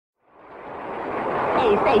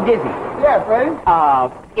Say, Dizzy. Yeah,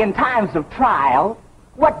 Freddie? In times of trial,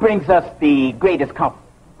 what brings us the greatest comfort?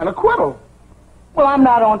 An acquittal. Well, I'm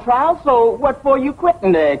not on trial, so what for you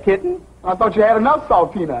quitting there, kitten? I thought you had enough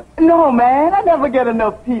salt peanuts. No, man, I never get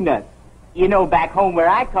enough peanuts. You know, back home where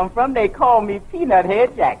I come from, they call me Peanut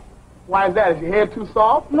Head Jackson. Why is that? Is your head too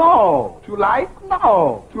soft? No. Too light?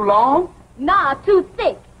 No. Too long? Nah, too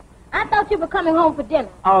thick. I thought you were coming home for dinner.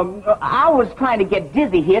 I was trying to get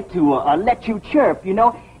Dizzy here to let you chirp, you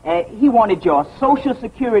know. He wanted your social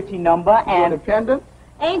security number and... Your dependent?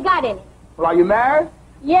 Ain't got any. Well, are you married?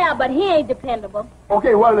 Yeah, but he ain't dependable.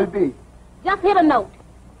 Okay, what'll it be? Just hit a note.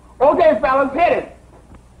 Okay, fellas, hit it.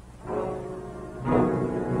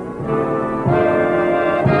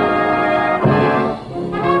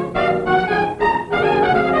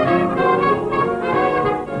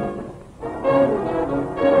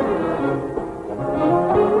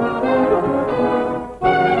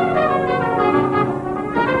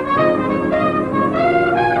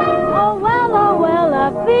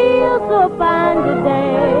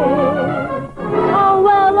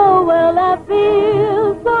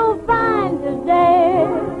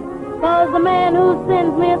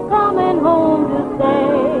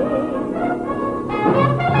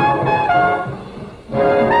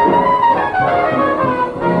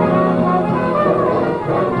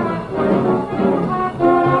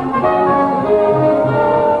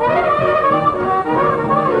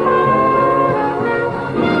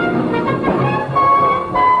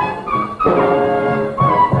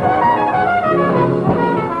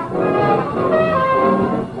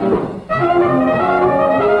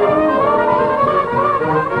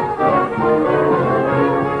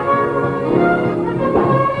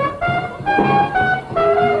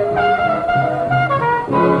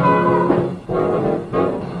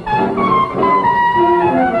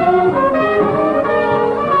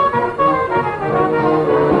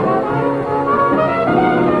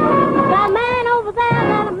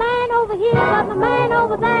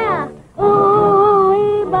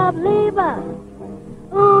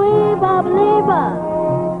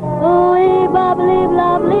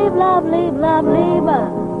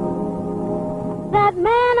 That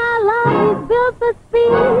man I love, he's built for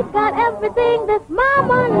speed, got everything this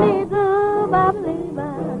mama needs. Ooh, Baba-Leba,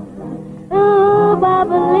 ooh,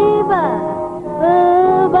 Baba-Leba,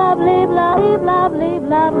 ooh, Baba-Leba,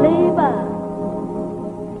 Baba-Leba.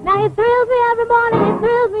 Now he thrills me every morning, he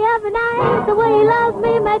thrills me every night. The way he loves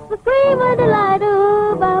me makes me scream with delight.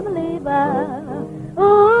 Ooh, Baba-Leba,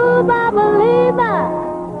 ooh, Baba-Leba,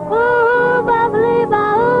 ooh, Baba-Leba,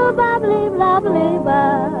 ooh, Baba-Leba, Baba-Leba.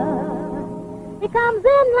 He comes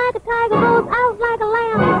in like a tiger, goes out like a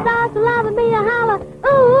lamb. He starts to love me a holler. Ooh,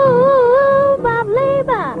 ooh, ooh,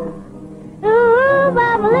 Baba-Leba. Ooh,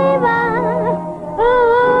 Baba-Leba.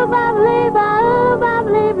 Ooh, Baba-Leba. Ooh,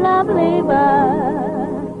 Baba-Leba, Baba-Leba.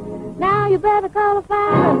 Now you better call a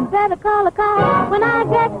fire and better call a car. When I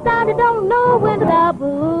get started, don't know when to stop.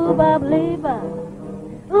 Ooh, Baba-Leba.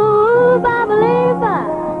 Ooh, Baba-Leba.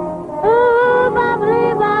 Ooh,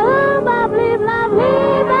 Baba-Leba. Ooh, Baba-Leba, Baba-Leba.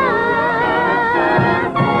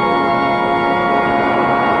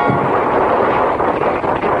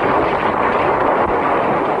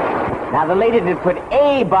 Now, the lady that put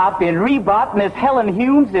a bop in rebop, Miss Helen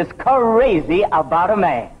Humes, is crazy about a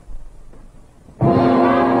man.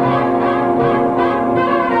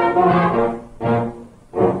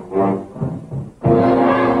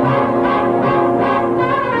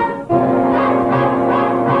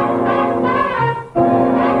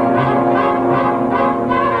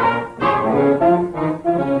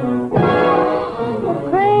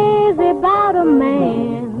 Crazy about a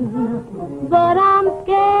man, but I'm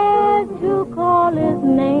scared to call his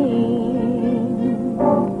name.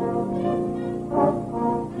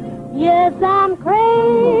 Yes, I'm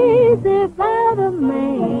crazy about a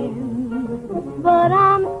man, but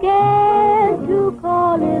I'm scared to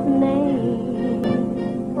call his name.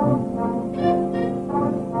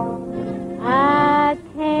 I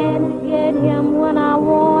can't get him when I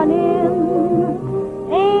want him.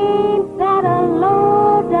 Ain't that a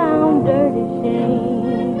low down dirty shame?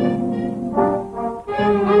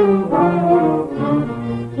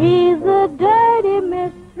 He's a dirty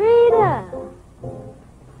mistreater.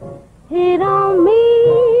 He don't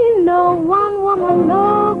mean no one woman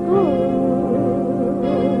no good.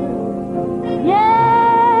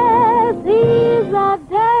 Yes, he's a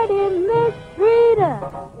dirty mistreater.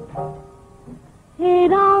 He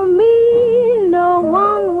don't mean no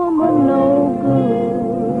one woman no good.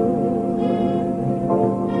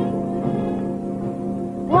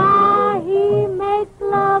 Why, he makes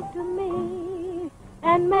love to me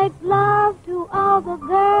and makes love to all all the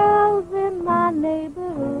girls in my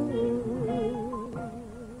neighborhood.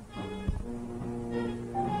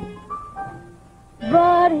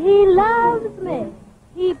 But he loves me,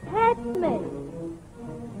 he pets me,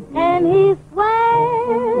 and he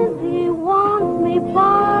swears he wants me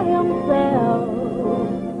for himself.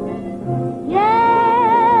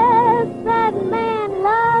 Yes, that man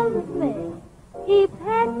loves me, he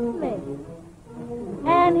pets me,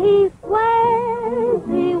 and he swears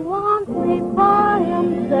he wants me for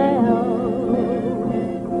himself.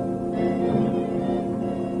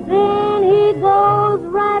 Then he goes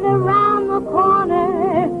right around the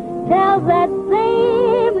corner, tells that